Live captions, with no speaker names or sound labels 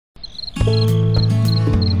There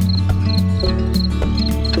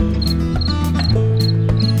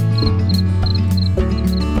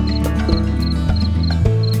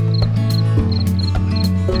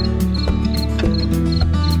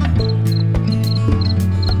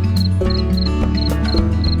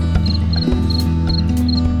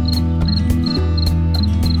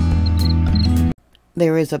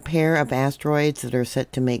is a pair of asteroids that are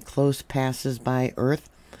set to make close passes by Earth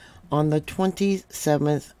on the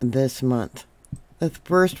 27th this month. The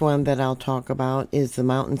first one that I'll talk about is the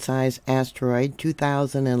mountain-sized asteroid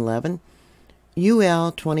 2011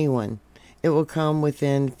 UL-21. It will come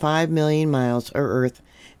within 5 million miles of Earth,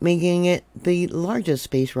 making it the largest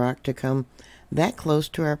space rock to come that close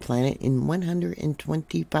to our planet in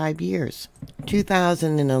 125 years.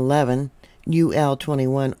 2011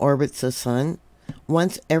 UL-21 orbits the Sun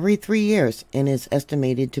once every 3 years and is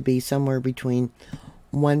estimated to be somewhere between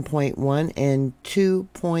 1.1 and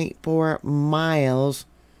 2.4 miles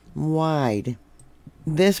wide.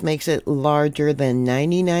 This makes it larger than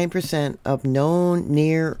 99% of known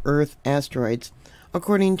near-Earth asteroids,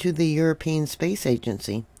 according to the European Space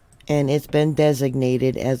Agency, and it's been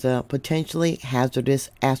designated as a potentially hazardous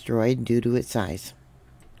asteroid due to its size.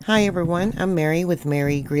 Hi everyone, I'm Mary with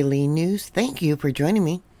MaryGreeley News. Thank you for joining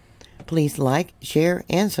me. Please like, share,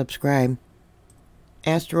 and subscribe.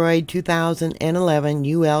 Asteroid 2011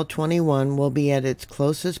 UL-21 will be at its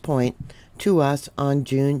closest point to us on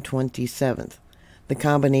June 27th. The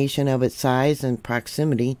combination of its size and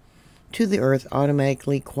proximity to the Earth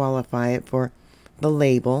automatically qualify it for the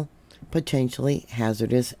label potentially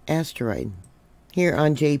hazardous asteroid. Here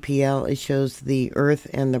on JPL it shows the Earth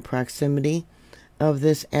and the proximity of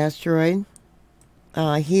this asteroid.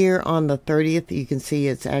 Here on the 30th, you can see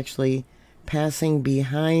it's actually passing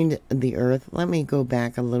behind the Earth. Let me go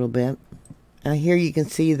back a little bit. Here you can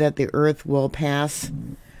see that the Earth will pass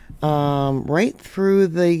right through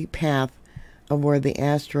the path of where the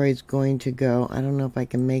asteroid's going to go. I don't know if I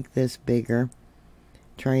can make this bigger.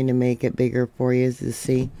 Trying to make it bigger for you to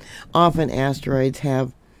see. Often asteroids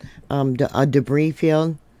have a debris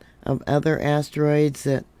field of other asteroids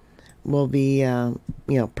that will be,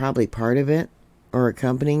 probably part of it or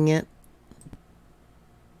accompanying it.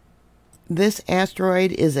 This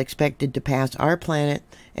asteroid is expected to pass our planet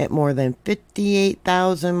at more than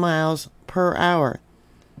 58,000 miles per hour.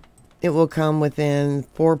 It will come within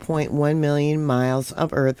 4.1 million miles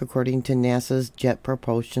of Earth, according to NASA's Jet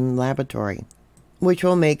Propulsion Laboratory, which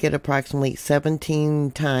will make it approximately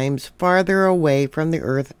 17 times farther away from the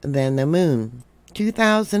Earth than the Moon.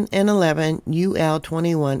 2011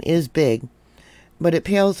 UL-21 is big, but it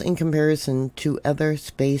pales in comparison to other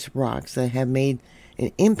space rocks that have made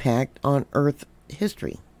an impact on Earth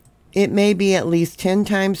history. It may be at least 10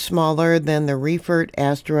 times smaller than the Reefert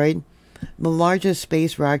asteroid, the largest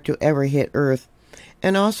space rock to ever hit Earth,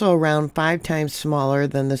 and also around 5 times smaller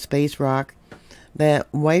than the space rock that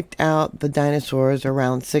wiped out the dinosaurs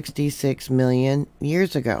around 66 million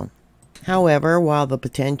years ago. However, while the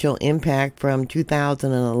potential impact from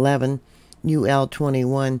 2011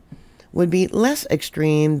 UL-21 would be less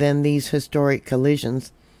extreme than these historic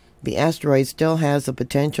collisions, the asteroid still has the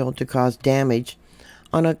potential to cause damage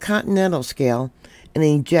on a continental scale and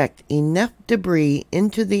inject enough debris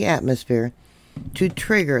into the atmosphere to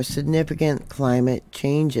trigger significant climate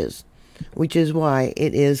changes, which is why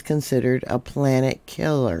it is considered a planet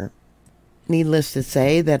killer. Needless to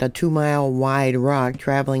say that a 2-mile wide rock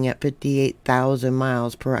traveling at 58,000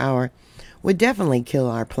 miles per hour would definitely kill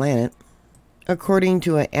our planet. According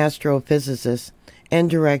to an astrophysicist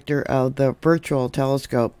and director of the Virtual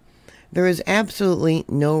Telescope, there is absolutely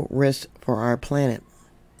no risk for our planet.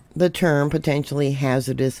 The term potentially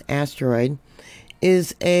hazardous asteroid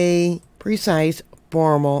is a precise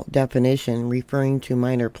formal definition referring to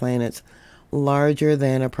minor planets larger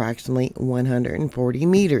than approximately 140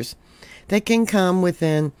 meters that can come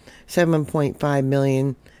within 7.5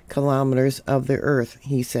 million kilometers of the Earth,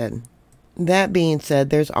 he said. That being said,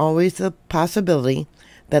 there's always the possibility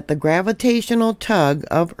that the gravitational tug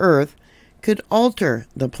of Earth could alter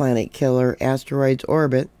the planet killer asteroid's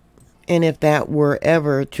orbit, and if that were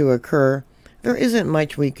ever to occur, there isn't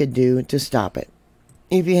much we could do to stop it.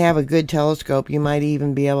 If you have a good telescope, you might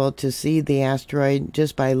even be able to see the asteroid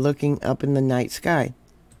just by looking up in the night sky.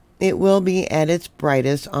 It will be at its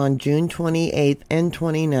brightest on June 28th and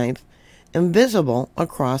 29th and visible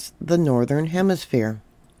across the northern hemisphere.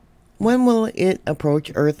 When will it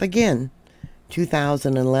approach Earth again?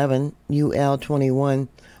 2011 UL-21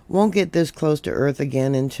 won't get this close to Earth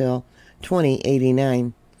again until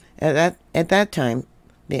 2089. At that time,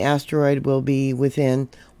 the asteroid will be within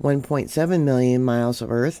 1.7 million miles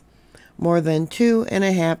of Earth, more than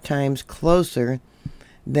 2.5 times closer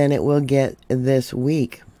than it will get this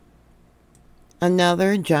week.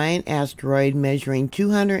 Another giant asteroid measuring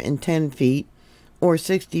 210 feet or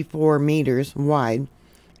 64 meters wide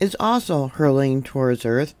is also hurtling towards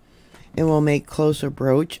Earth and will make close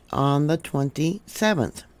approach on the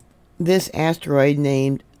 27th. This asteroid,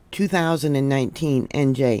 named 2019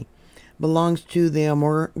 NJ, belongs to the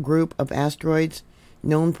Amur group of asteroids,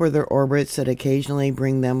 known for their orbits that occasionally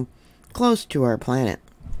bring them close to our planet.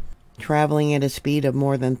 Traveling at a speed of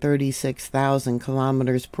more than 36,000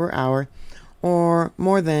 kilometers per hour, or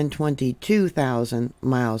more than 22,000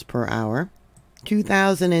 miles per hour,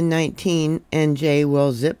 2019 NJ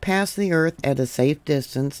will zip past the Earth at a safe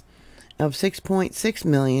distance of 6.6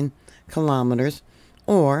 million kilometers,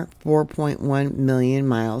 or 4.1 million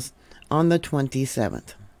miles, on the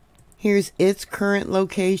 27th. Here's its current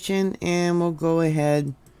location, and we'll go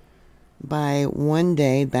ahead by one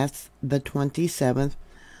day. That's the 27th.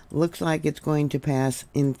 Looks like it's going to pass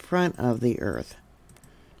in front of the Earth.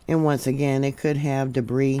 And once again, it could have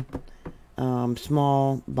debris,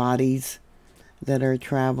 small bodies that are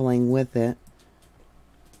traveling with it.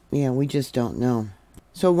 Yeah, we just don't know.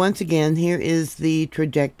 So once again, here is the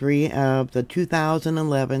trajectory of the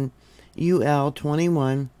 2011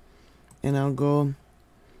 UL-21, and I'll go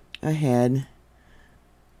ahead.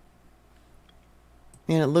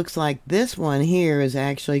 And it looks like this one here is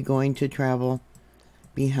actually going to travel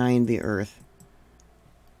behind the Earth.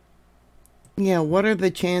 Yeah, what are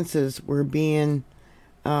the chances we're being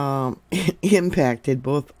impacted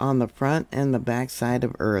both on the front and the back side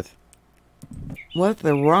of Earth? What's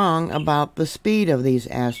the wrong about the speed of these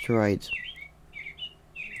asteroids?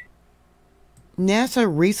 NASA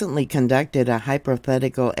recently conducted a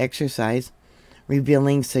hypothetical exercise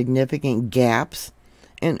revealing significant gaps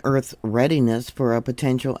in Earth's readiness for a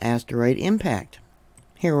potential asteroid impact.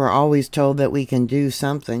 Here we're always told that we can do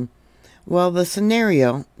something. Well, the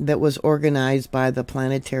scenario that was organized by the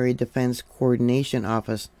Planetary Defense Coordination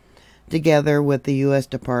Office, together with the U.S.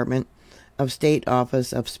 Department of State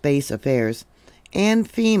Office of Space Affairs and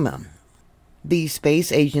FEMA. The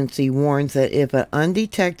space agency warns that if an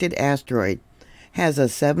undetected asteroid has a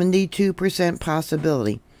 72%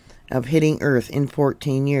 possibility of hitting Earth in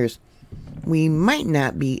 14 years, we might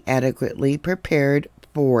not be adequately prepared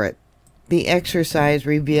for it. The exercise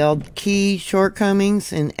revealed key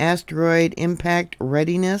shortcomings in asteroid impact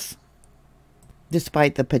readiness.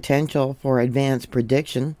 Despite the potential for advanced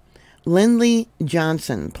prediction, Lindley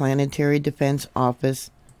Johnson, Planetary Defense Office,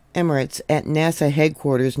 Emirates at NASA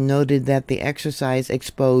headquarters, noted that the exercise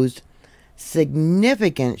exposed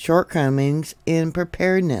significant shortcomings in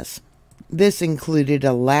preparedness. This included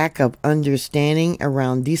a lack of understanding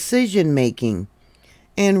around decision-making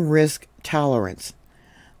and risk tolerance,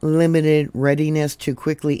 limited readiness to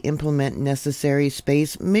quickly implement necessary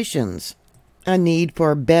space missions, a need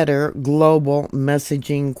for better global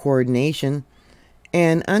messaging coordination,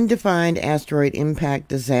 and undefined asteroid impact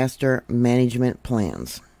disaster management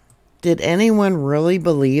plans. Did anyone really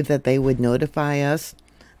believe that they would notify us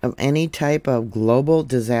of any type of global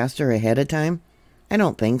disaster ahead of time? I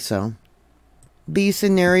don't think so. The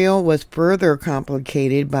scenario was further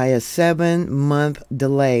complicated by a 7-month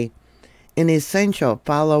delay in essential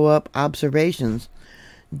follow-up observations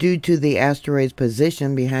due to the asteroid's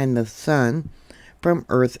position behind the Sun from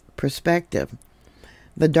Earth perspective.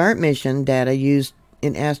 The DART mission data used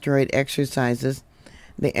in asteroid exercises.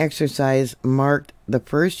 The exercise marked the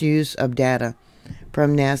first use of data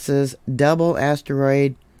from NASA's Double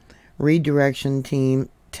Asteroid Redirection Team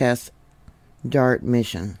Test DART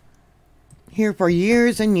mission. Here for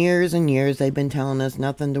years and years and years, they've been telling us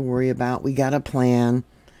nothing to worry about. We got a plan.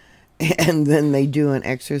 And then they do an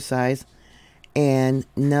exercise and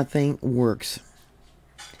nothing works.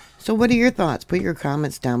 So what are your thoughts? Put your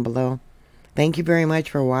comments down below. Thank you very much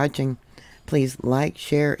for watching. Please like,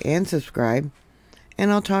 share, and subscribe.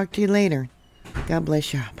 And I'll talk to you later. God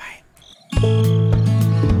bless you. Bye.